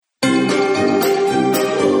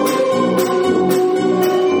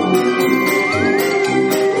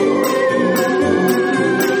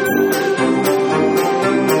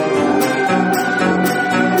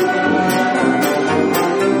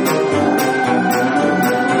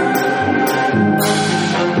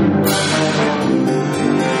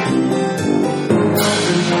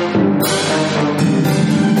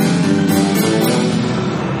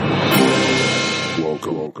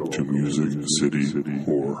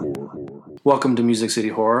Welcome to Music City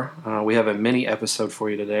Horror. We have a mini episode for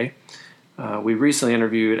you today. We recently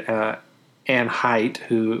interviewed Anne Height,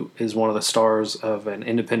 who is one of the stars of an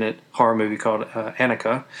independent horror movie called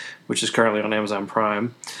Annika, which is currently on Amazon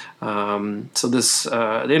Prime.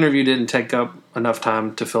 The interview didn't take up enough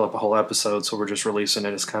time to fill up a whole episode, so we're just releasing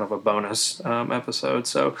it as kind of a bonus episode.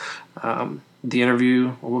 So the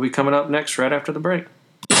interview will be coming up next, right after the break.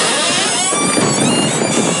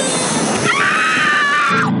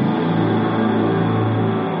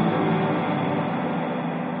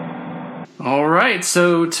 All right,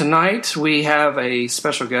 so tonight we have a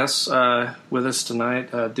special guest with us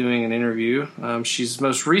tonight doing an interview. She's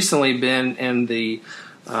most recently been in the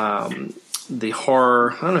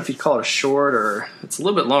horror, I don't know if you'd call it a short or it's a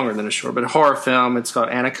little bit longer than a short, but a horror film. It's called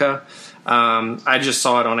Annika. I just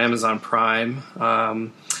saw it on Amazon Prime,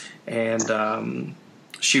 and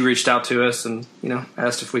she reached out to us and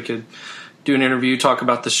asked if we could do an interview, talk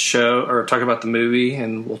about the show or talk about the movie,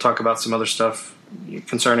 and we'll talk about some other stuff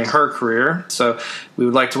concerning her career. So we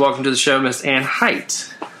would like to welcome to the show Miss Anne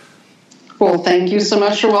Height. Well, thank you so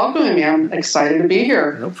much for welcoming me. I'm excited to be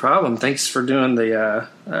here. No problem. Thanks for doing the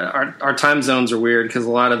our time zones are weird because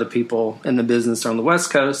a lot of the people in the business are on the West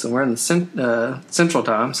Coast and we're in the Central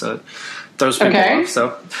Time, so it throws people off.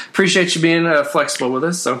 So appreciate you being flexible with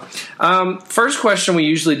us. So first question we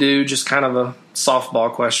usually do, just kind of a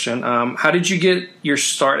softball question. How did you get your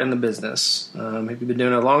start in the business? Have you been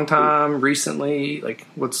doing it a long time, recently? Like,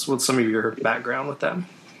 what's some of your background with that?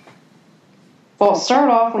 Well, it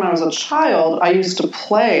started off when I was a child. I used to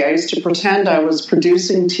play. I used to pretend I was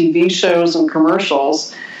producing TV shows and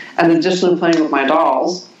commercials, in addition to playing with my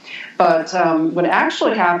dolls. But what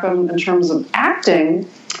actually happened in terms of acting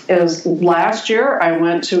is last year I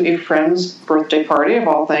went to a friend's birthday party, of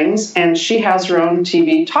all things, and she has her own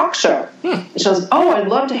TV talk show. She says, I'd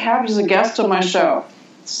love to have you as a guest on my show.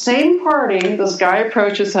 Same party, this guy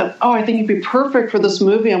approaches and said, I think you'd be perfect for this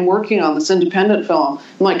movie I'm working on, this independent film.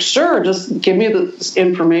 I'm like, sure, just give me this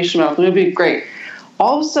information about the movie. Great.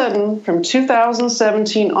 All of a sudden, from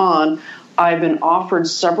 2017 on, I've been offered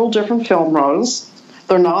several different film roles.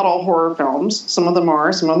 They're not all horror films. Some of them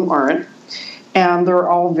are, some of them aren't. And they're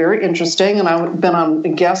all very interesting. And I've been a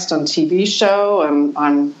guest on TV show and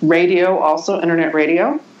on radio, also internet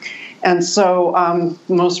radio. And so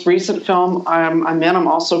most recent film I'm in, I'm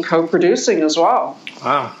also co-producing as well.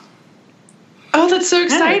 Wow. Oh, that's so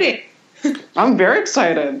exciting. I'm very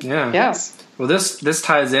excited. Yeah. Yes. Well, this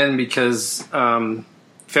ties in because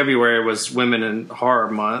February was Women in Horror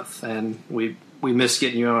Month, and we missed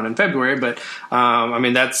getting you on in February. But,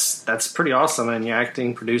 that's pretty awesome. And you're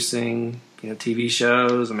acting, producing, TV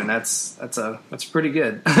shows. I mean, that's pretty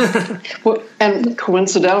good. Well, and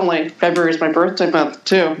coincidentally, February is my birthday month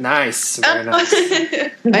too. Nice, very nice.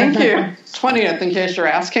 Thank you. 20th, in case you're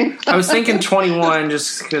asking. I was thinking 21,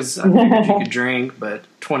 just because I figured you could drink, but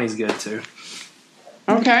 20 is good too.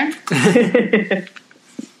 Okay.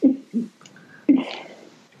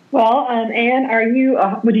 Well, Anne, are you?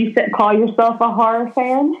 Would you call yourself a horror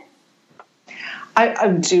fan? I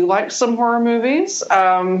do like some horror movies.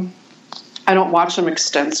 I don't watch them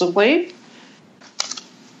extensively.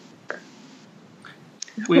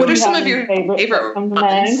 What are some of your favorite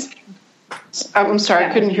ones? I'm sorry,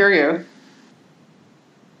 I couldn't hear you.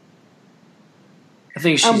 I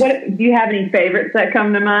think do you have any favorites that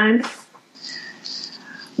come to mind?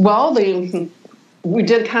 Well, we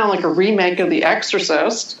did kind of like a remake of The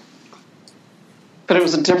Exorcist, but it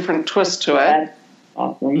was a different twist to it. That's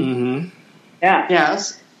awesome. Mm-hmm. Yeah.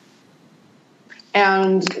 Yes.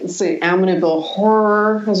 And let's see, Amityville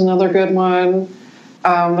Horror is another good one.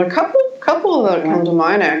 There are a couple that come to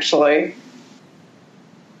mind, actually.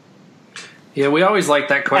 Yeah, we always like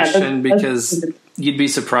that question because you'd be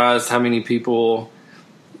surprised how many people,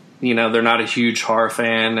 they're not a huge horror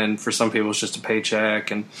fan, and for some people it's just a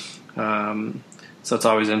paycheck, and so it's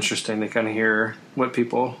always interesting to kind of hear what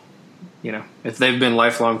people, if they've been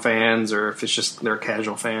lifelong fans or if it's just they're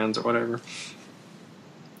casual fans or whatever.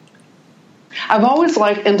 I've always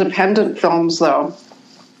liked independent films, though.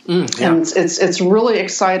 Yeah. And it's really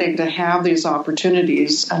exciting to have these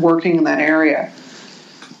opportunities working in that area.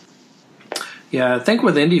 Yeah, I think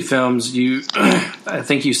with indie films, I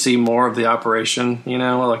think you see more of the operation,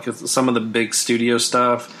 like some of the big studio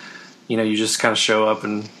stuff, you just kind of show up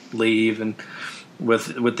and leave. And with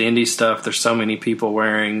the indie stuff, there's so many people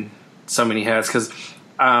wearing so many hats. Because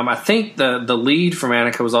I think the lead from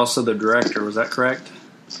Annika was also the director. Was that correct?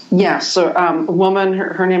 Yes. So a woman,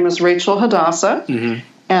 her name is Rachel Hadassah,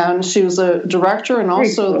 and she was a director and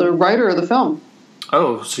also the writer of the film.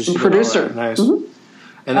 Oh, so she's producer. Nice.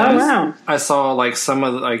 Mm-hmm. And wow. I saw like some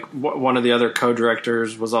of the, one of the other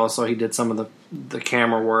co-directors was also, he did some of the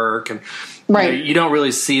camera work, and right. You don't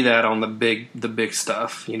really see that on the big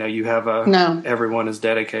stuff. You have everyone is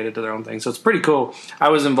dedicated to their own thing, so it's pretty cool. I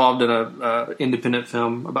was involved in a independent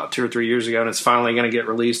film about 2 or 3 years ago, and it's finally going to get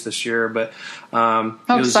released this year. But how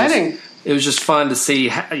exciting! It was just fun to see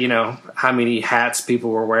how many hats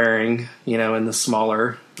people were wearing, in the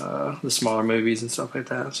smaller movies and stuff like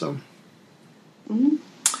that. So. Mm-hmm.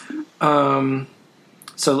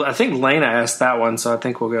 So I think Lena asked that one, so I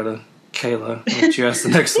think we'll go to Kayla. I'll let you ask the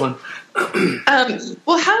next one.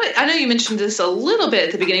 Well, I know you mentioned this a little bit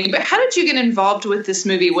at the beginning, but how did you get involved with this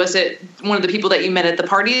movie? Was it one of the people that you met at the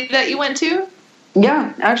party that you went to?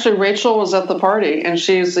 Yeah, actually, Rachel was at the party, and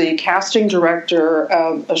she's the casting director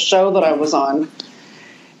of a show that I was on.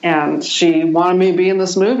 And she wanted me to be in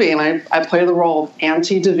this movie, and I play the role of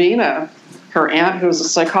Auntie Davina, her aunt who's a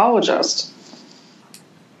psychologist.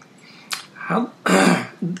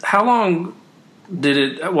 How long did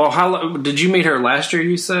it? Well, did you meet her last year?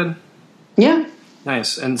 You said. Yeah.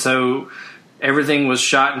 Nice. And so everything was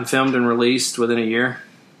shot and filmed and released within a year.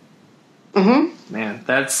 Mm-hmm. Man,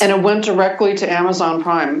 and it went directly to Amazon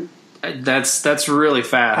Prime. That's really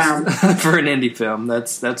fast for an indie film.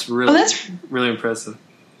 That's really impressive.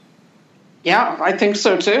 Yeah, I think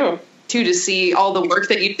so too. To see all the work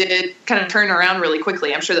that you did kind of turn around really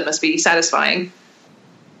quickly, I'm sure that must be satisfying.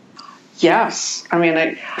 Yes. I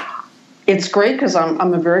mean, it's great because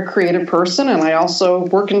I'm a very creative person, and I also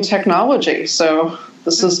work in technology. So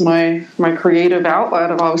this is my creative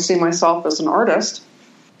outlet. I've always seen myself as an artist.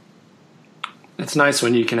 It's nice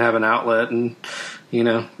when you can have an outlet, and,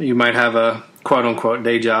 you might have a quote-unquote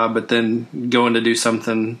day job, but then going to do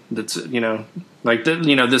something that's, like,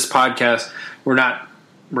 this podcast, we're not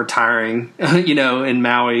retiring, in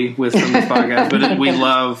Maui from this podcast, but we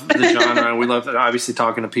love the genre, and we love obviously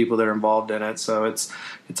talking to people that are involved in it. So it's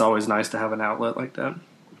always nice to have an outlet like that.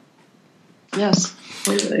 Yes,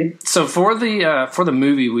 absolutely. So for the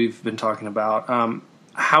movie we've been talking about,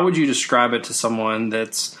 how would you describe it to someone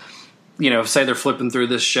that's, say they're flipping through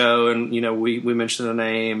this show, and we mentioned the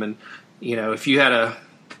name, and if you had a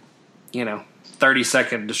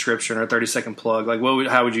 30-second description or a 30-second plug, like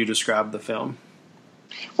how would you describe the film?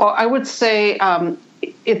 Well, I would say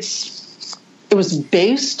it was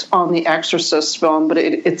based on the Exorcist film, but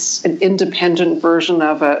it's an independent version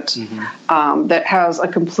of it, mm-hmm. That has a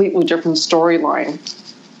completely different storyline.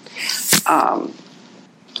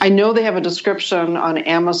 I know they have a description on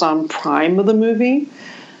Amazon Prime of the movie,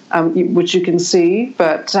 which you can see,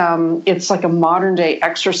 but it's like a modern-day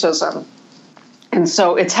exorcism. And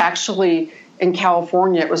so it's actually in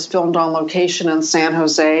California. It was filmed on location in San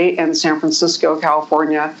Jose and San Francisco,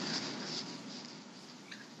 California.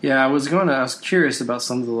 Yeah, I was curious about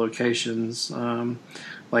some of the locations.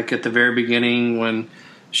 Like at the very beginning when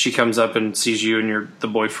she comes up and sees you and the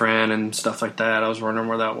boyfriend and stuff like that. I was wondering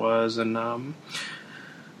where that was. And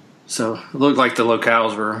so it looked like the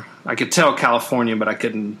locales were, I could tell California, but I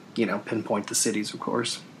couldn't, pinpoint the cities, of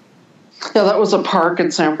course. Yeah, that was a park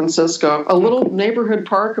in San Francisco, a little neighborhood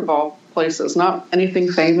park of all places, not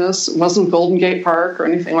anything famous. It wasn't Golden Gate Park or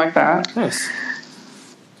anything like that. Nice.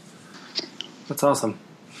 That's awesome.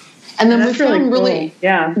 And then we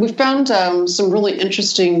found some really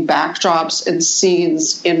interesting backdrops and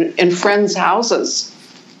scenes in friends' houses.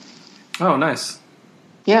 Oh, nice.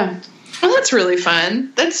 Yeah. Well, that's really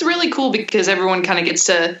fun. That's really cool because everyone kind of gets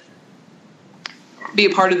to be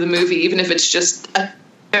a part of the movie, even if it's just a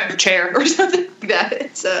chair or something like that.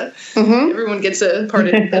 It's everyone gets a part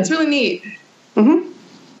of it. That's really neat. Mm-hmm.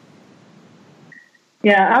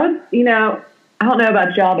 Yeah, I would, I don't know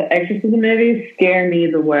about y'all, but exorcism movies scare me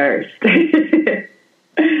the worst. I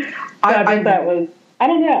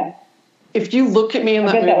don't know. If you look at me in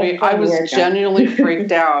that movie, I was genuinely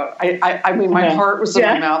freaked out. I mean, my heart was in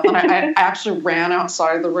my mouth, and I actually ran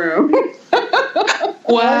outside the room. Wow.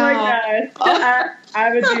 Oh my gosh.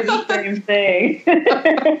 I would do the same thing.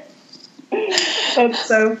 That's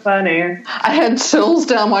so funny. I had chills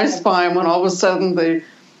down my spine when all of a sudden the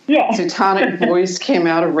satanic voice came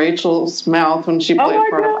out of Rachel's mouth when she played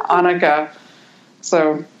for Annika.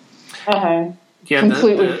 So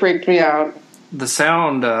completely freaked me out. The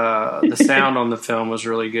sound on the film was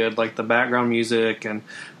really good, like the background music and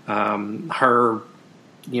her,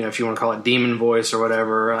 if you want to call it demon voice or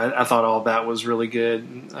whatever. I thought all of that was really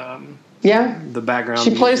good. The background.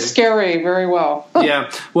 She plays scary very well.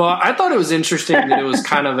 Yeah. Well, I thought it was interesting that it was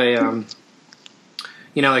kind of a,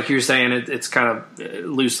 like you were saying, it's kind of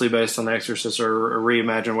loosely based on The Exorcist or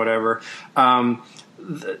reimagined, whatever.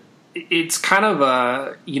 It's kind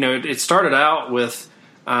of it started out with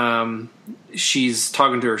she's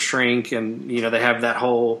talking to her shrink, and they have that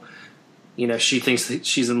whole, she thinks that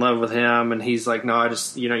she's in love with him, and he's like, no, I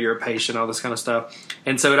just, you're a patient, all this kind of stuff.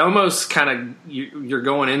 And so it almost kind of, you're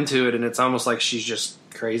going into it, and it's almost like she's just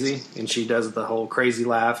crazy, and she does the whole crazy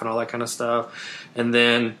laugh and all that kind of stuff. And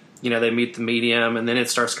then, they meet the medium, and then it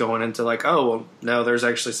starts going into like, oh, well, no, there's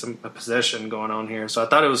actually a possession going on here. So I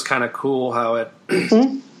thought it was kind of cool how it,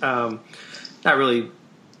 not really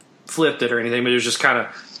flipped it or anything, but it was just kind of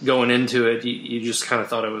going into it. You just kind of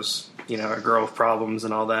thought it was, a girl with problems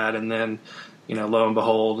and all that. And then, lo and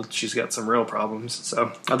behold, she's got some real problems.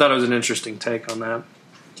 So I thought it was an interesting take on that.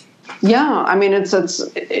 Yeah, I mean, it's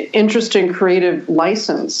interesting creative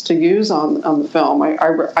license to use on the film.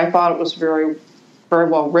 I thought it was very, very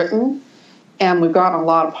well written, and we've gotten a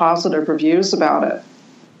lot of positive reviews about it.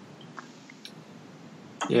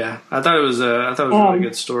 Yeah, I thought it was a really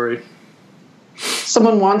good story.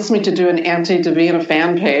 Someone wants me to do an anti-Davina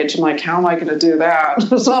fan page. I'm like, how am I going to do that?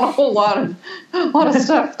 There's not a whole lot of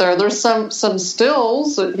stuff there. There's some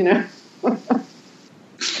stills, That'd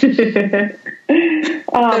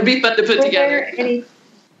be fun to put together.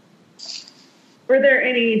 Were there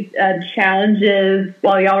any challenges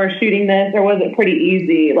while y'all were shooting this, or was it pretty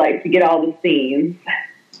easy, like, to get all the scenes?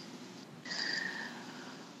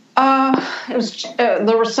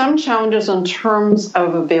 There were some challenges in terms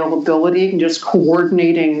of availability and just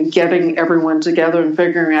coordinating, getting everyone together and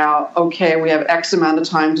figuring out, okay, we have X amount of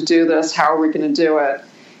time to do this. How are we going to do it?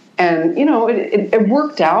 And, it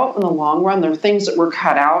worked out in the long run. There are things that were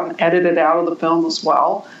cut out and edited out of the film as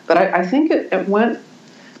well. But I think it went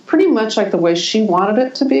pretty much like the way she wanted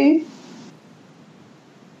it to be.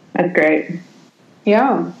 That's great.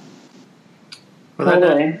 Yeah. Well,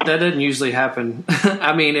 that doesn't usually happen.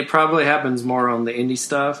 I mean, it probably happens more on the indie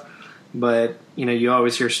stuff, but, you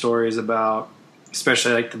always hear stories about,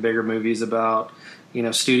 especially like the bigger movies, about,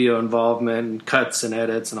 studio involvement and cuts and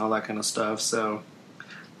edits and all that kind of stuff. So,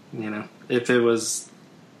 if it was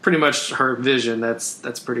pretty much her vision,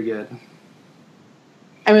 that's pretty good.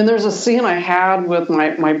 I mean, there's a scene I had with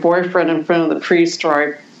my boyfriend in front of the priest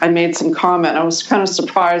where I made some comment. I was kind of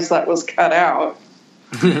surprised that was cut out.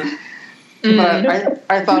 But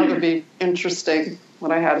I thought it would be interesting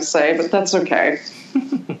what I had to say, but that's okay.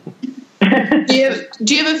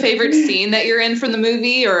 Do you have a favorite scene that you're in from the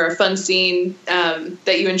movie, or a fun scene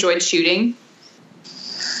that you enjoyed shooting?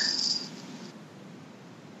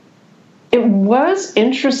 It was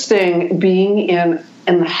interesting being in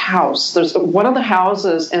the house. There's one of the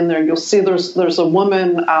houses in there. You'll see there's a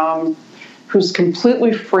woman who's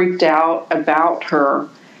completely freaked out about her.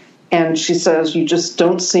 And she says, you just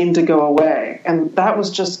don't seem to go away. And that was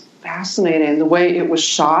just fascinating, the way it was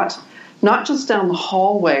shot, not just down the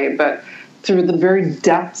hallway, but through the very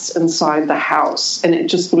depths inside the house. And it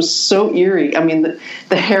just was so eerie. I mean,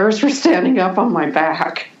 the hairs were standing up on my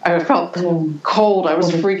back. I felt cold. I was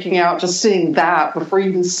freaking out just seeing that before you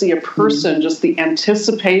even see a person, just the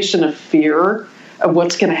anticipation of fear of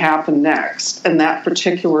what's going to happen next in that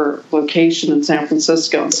particular location in San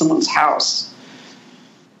Francisco, in someone's house.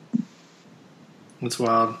 That's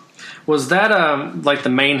wild. Was that like the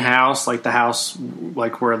main house, like the house,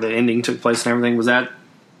 like where the ending took place and everything? Was that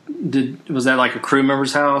like a crew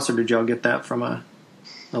member's house, or did y'all get that from a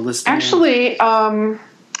listing? Actually,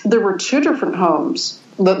 there were two different homes.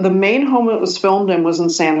 The main home it was filmed in was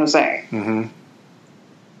in San Jose. Mm-hmm.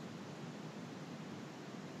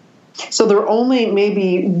 So there were only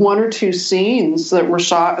maybe one or two scenes that were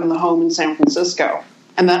shot in the home in San Francisco,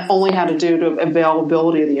 and that only had to do with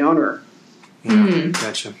availability of the owner. Yeah,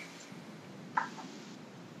 gotcha.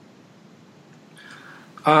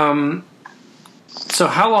 So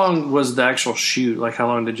how long was the actual shoot? Like, how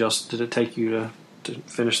long did it take you to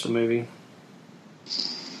finish the movie?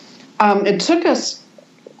 It took us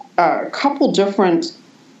a couple different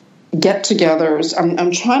get-togethers.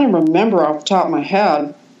 I'm trying to remember off the top of my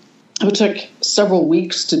head. It took several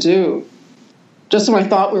weeks to do. Just when I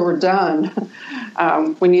thought we were done,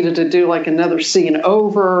 we needed to do like another scene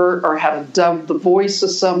over, or how to dub the voice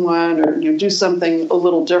of someone, or do something a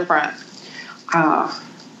little different.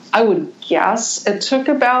 I would guess it took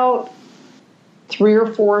about 3 or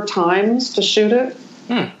 4 times to shoot it.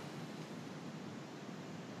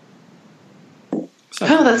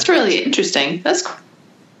 Oh, that's really interesting. That's cool.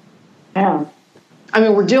 Yeah. I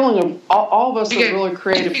mean, we're dealing with all of us are really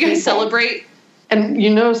creative people. You guys celebrate? And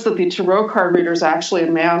you notice that the tarot card reader is actually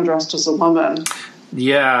a man dressed as a woman.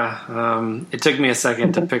 Yeah, it took me a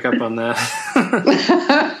second to pick up on that.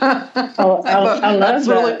 I love that.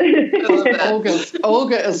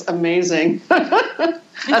 Olga is amazing.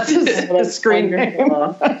 That's his screen name.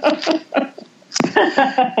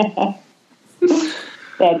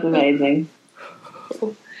 That's amazing.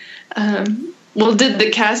 Well, did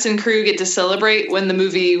the cast and crew get to celebrate when the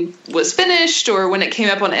movie was finished or when it came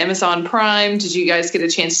up on Amazon Prime? Did you guys get a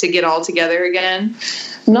chance to get all together again?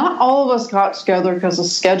 Not all of us got together because of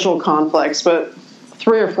schedule conflicts, but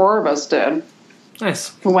 3 or 4 of us did.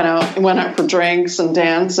 Nice. We went out for drinks and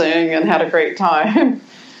dancing and had a great time.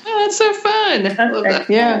 Oh, that's so fun. I love that.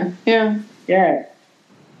 Yeah.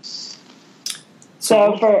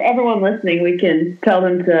 So for everyone listening, we can tell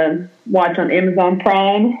them to watch on Amazon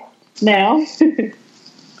Prime now.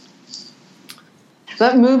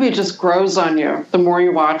 That movie just grows on you the more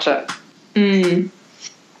you watch it.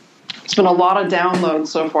 It's been a lot of downloads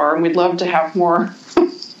so far, and we'd love to have more.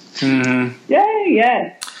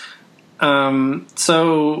 Yeah.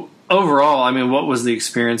 So overall, I mean, what was the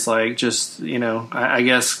experience like? Just, I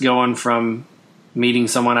guess going from meeting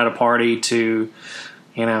someone at a party to,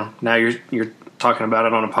 now you're talking about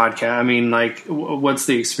it on a podcast. I mean, like, what's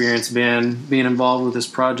the experience been being involved with this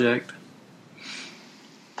project?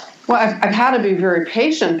 Well, I've had to be very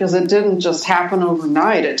patient because it didn't just happen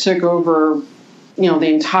overnight. It took over,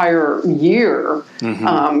 the entire year.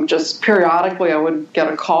 Just periodically I would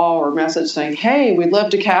get a call or message saying, hey, we'd love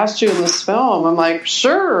to cast you in this film. I'm like,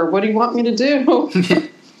 sure, what do you want me to do?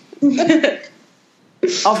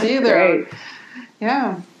 I'll be there. Great.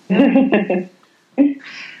 Yeah.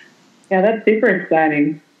 Yeah, that's super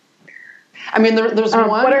exciting. I mean, there's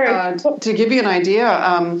one, to give you an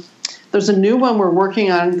idea, there's a new one we're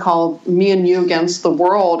working on called Me and You Against the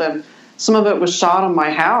World, and some of it was shot in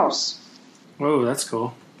my house. Whoa, that's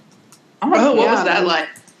cool. What was that like?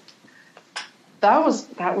 That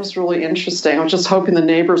was really interesting. I was just hoping the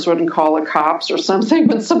neighbors wouldn't call the cops or something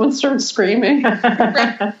when someone started screaming.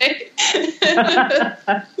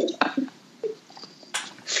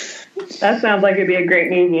 That sounds like it'd be a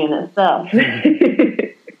great movie in itself.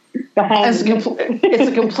 It's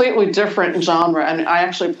a completely different genre, and I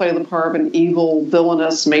actually play the part of an evil,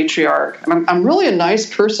 villainous matriarch. I'm really a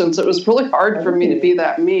nice person, so it was really hard for me to be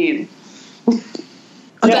that mean.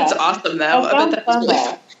 That's awesome, though. I bet that's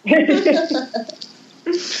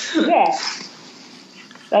Yeah.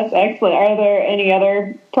 That's excellent. Are there any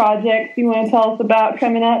other projects you want to tell us about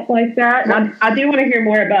coming up like that? I do want to hear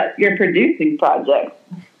more about your producing project.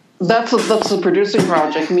 That's a producing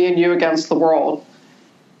project, Me and You Against the World.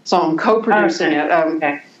 So I'm co-producing it.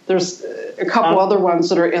 Okay. There's a couple other ones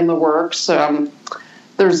that are in the works.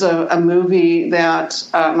 There's a movie that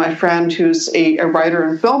my friend who's a writer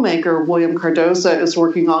and filmmaker, William Cardoza, is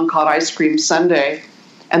working on called Ice Cream Sunday.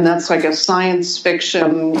 And that's like a science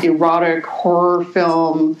fiction, erotic horror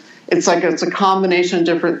film. It's a combination of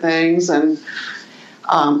different things. And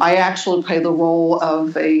I actually play the role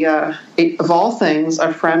of of all things,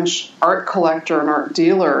 a French art collector and art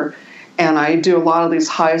dealer. And I do a lot of these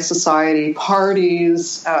high society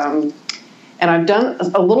parties. And I've done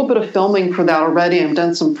a little bit of filming for that already. I've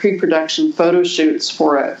done some pre-production photo shoots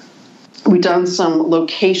for it. We've done some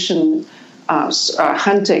location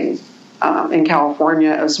hunting in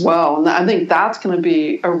California as well. And I think that's going to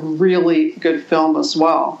be a really good film as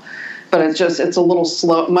well. But it's a little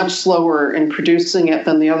slow, much slower in producing it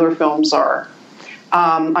than the other films are.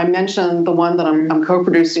 I mentioned the one that I'm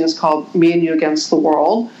co-producing is called Me and You Against the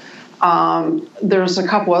World. There's a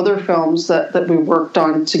couple other films that we worked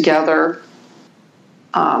on together.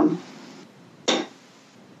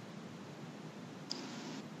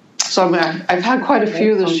 So I've had quite a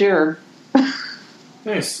few this year.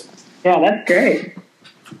 Nice. Yeah, that's great.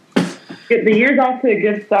 The year's off to a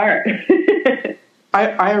good start.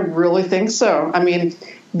 I really think so. I mean,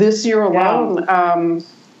 this year alone,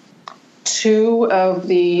 2 of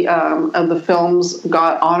the films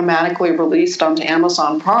got automatically released onto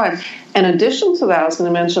Amazon Prime. In addition to that, I was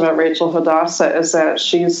going to mention about Rachel Hadassah is that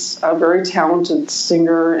she's a very talented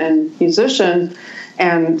singer and musician,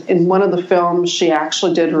 and in one of the films, she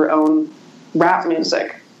actually did her own rap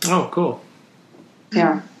music. Oh, cool.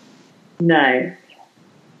 Yeah. Nice.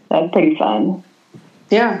 That's pretty fun.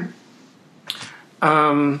 Yeah.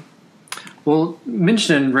 Well,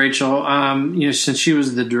 mentioning Rachel, since she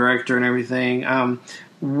was the director and everything,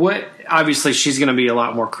 obviously she's going to be a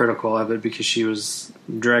lot more critical of it because she was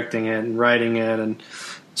directing it and writing it and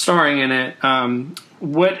starring in it.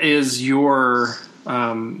 What is your,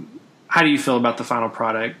 how do you feel about the final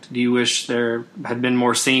product? Do you wish there had been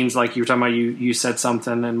more scenes? Like you were talking about, you said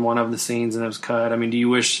something in one of the scenes and it was cut. I mean, do you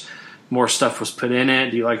wish more stuff was put in it?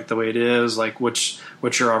 Do you like it the way it is? Like, what's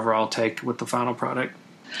your overall take with the final product?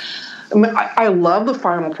 I love the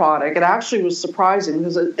final product. It actually was surprising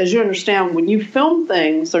because, as you understand, when you film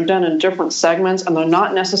things, they're done in different segments and they're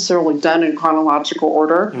not necessarily done in chronological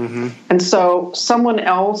order. Mm-hmm. And so someone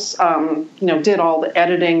else, did all the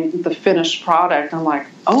editing, the finished product. I'm like,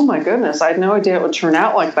 oh my goodness, I had no idea it would turn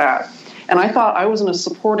out like that. And I thought I was in a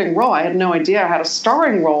supporting role. I had no idea I had a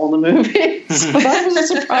starring role in the movie. So that was a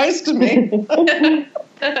surprise to me.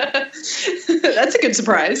 That's a good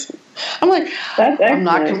surprise. I'm like, I'm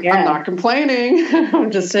not complaining. I'm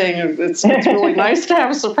just saying it's really nice to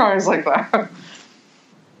have a surprise like that.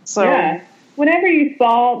 So, yeah. Whenever you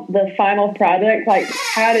saw the final product, like,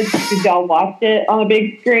 how did y'all watch it on a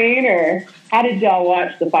big screen, or how did y'all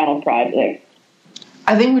watch the final project?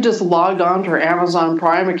 I think we just logged on to our Amazon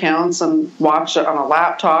Prime accounts and watched it on a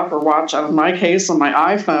laptop or watch it, in my case, on my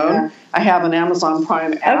iPhone. Yeah. I have an Amazon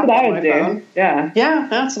Prime app on my phone. Do. Yeah. Yeah,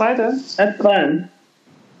 that's what I did. That's fun.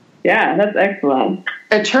 Yeah, that's excellent.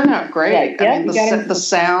 It turned out great. Yeah, I mean, the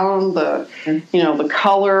sound, the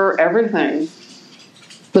color, everything,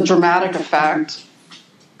 the dramatic effect.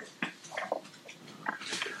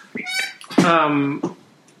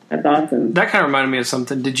 That's awesome. That kind of reminded me of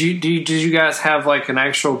something. Did you guys have like an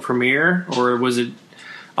actual premiere, or was it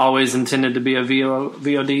always intended to be a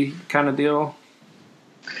VOD kind of deal?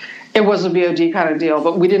 It was a VOD kind of deal,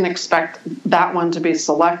 but we didn't expect that one to be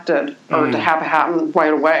selected or to have it happen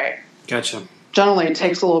right away. Gotcha. Generally, it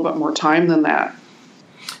takes a little bit more time than that.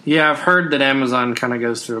 Yeah, I've heard that Amazon kind of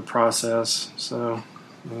goes through a process, so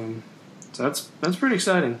that's pretty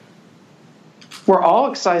exciting. We're all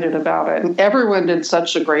excited about it, and everyone did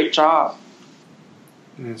such a great job.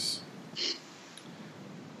 Yes.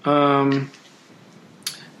 Well,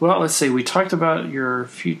 let's see. We talked about your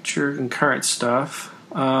future and current stuff.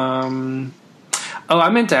 I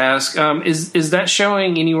meant to ask, is that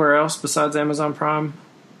showing anywhere else besides Amazon Prime?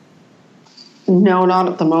 No, not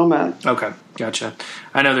at the moment. Okay, gotcha.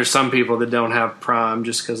 I know there's some people that don't have Prime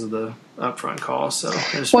just because of the upfront cost. So,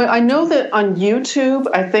 well, I know that on YouTube,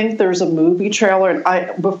 I think there's a movie trailer.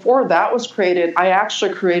 And before that was created, I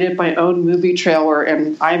actually created my own movie trailer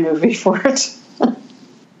in iMovie for it.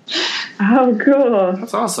 Oh, cool!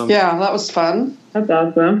 That's awesome. Yeah, that was fun. That's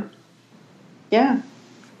awesome. Yeah.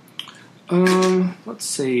 Let's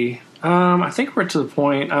see. I think we're to the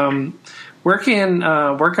point. Where can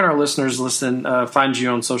our listeners find you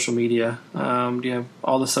on social media? Do you have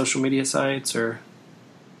all the social media sites or?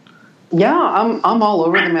 Yeah, I'm all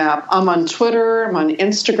over the map. I'm on Twitter, I'm on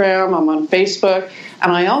Instagram, I'm on Facebook,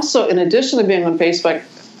 and I also, in addition to being on Facebook,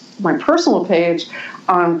 my personal page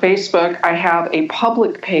on Facebook, I have a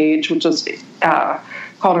public page which is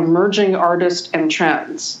called Emerging Artists and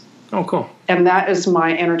Trends. Oh, cool. And that is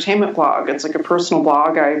my entertainment blog. It's like a personal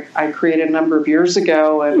blog I created a number of years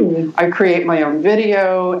ago, and I create my own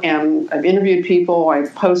video, and I've interviewed people. I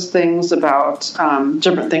post things about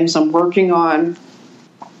different things I'm working on.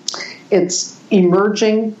 It's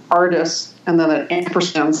Emerging Artists, and then an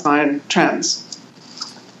ampersand sign, Trends.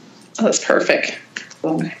 Oh, that's perfect.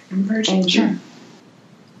 Emerging Trends.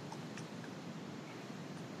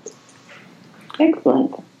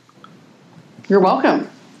 Excellent. You're welcome.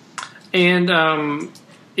 And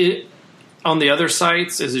it on the other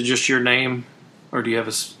sites, is it just your name, or do you have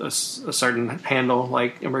a certain handle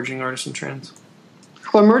like Emerging Artists and Trends?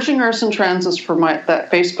 Well, Emerging Artists and Trends is for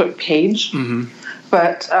that Facebook page. Mm-hmm.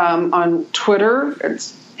 But on Twitter,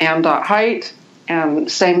 it's Ann.Height, and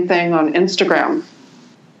same thing on Instagram.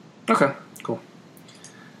 Okay, cool.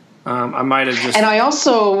 I might have just... And I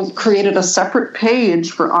also created a separate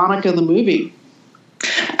page for Annika the movie.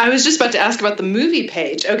 I was just about to ask about the movie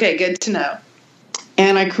page. Okay, good to know.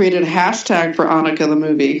 And I created a hashtag for Annika the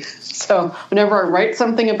movie. So whenever I write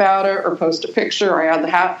something about it or post a picture, I add the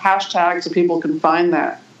hashtag so people can find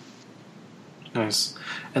that. Nice.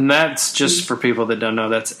 And that's just for people that don't know,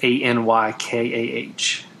 that's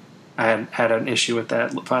ANYKAH. I had an issue with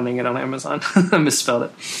that, finding it on Amazon. I misspelled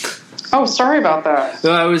it. Oh, sorry about that.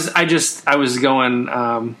 No, I was going,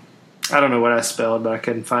 I don't know what I spelled, but I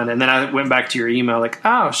couldn't find it. And then I went back to your email like,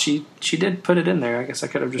 oh, she did put it in there. I guess I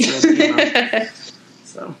could have just read the email.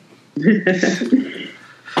 So.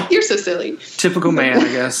 You're so silly. Typical man, I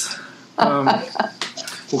guess. Well,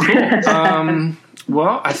 cool.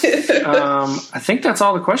 Well, I think that's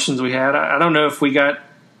all the questions we had. I don't know if we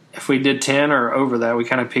did 10 or over that. We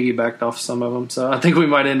kind of piggybacked off some of them, so I think we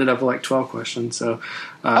might have ended up with like 12 questions. So,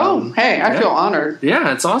 I feel honored.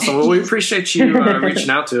 Yeah, it's awesome. Well, we appreciate you reaching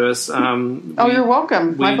out to us. You're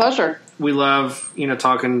welcome. My pleasure. We love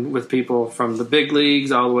talking with people from the big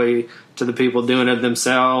leagues all the way to the people doing it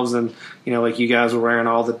themselves, and like you guys were wearing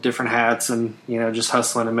all the different hats and just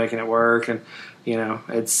hustling and making it work, and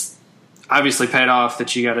it's. obviously paid off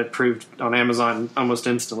that you got it approved on Amazon almost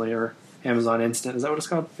instantly, or Amazon Instant. Is that what it's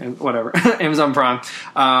called? Whatever. Amazon Prime.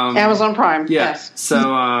 Amazon Prime. Yeah. Yes.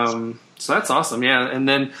 So that's awesome. Yeah. And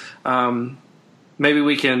then maybe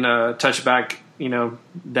we can touch back,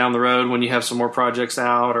 down the road when you have some more projects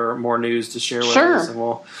out or more news to share with us, and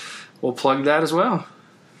we'll plug that as well.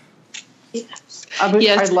 Yes.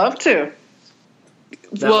 I'd love to.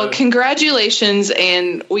 Well, congratulations,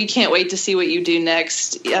 and we can't wait to see what you do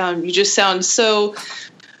next. You just sound so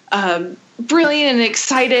brilliant and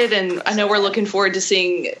excited, and I know we're looking forward to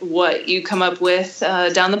seeing what you come up with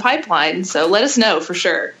down the pipeline. So let us know for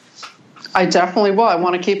sure. I definitely will. I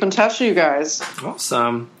want to keep in touch with you guys.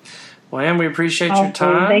 Awesome. Well, Ann, we appreciate your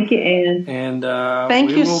time. Thank you, Ann. And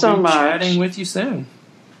thank you so much. Chatting with you soon.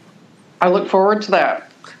 I look forward to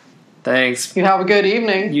that. Thanks. You have a good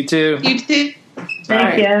evening. You too. You too.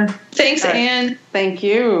 Thank you. Thanks, Ann. Thank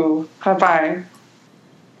you. Bye-bye.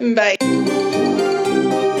 Bye.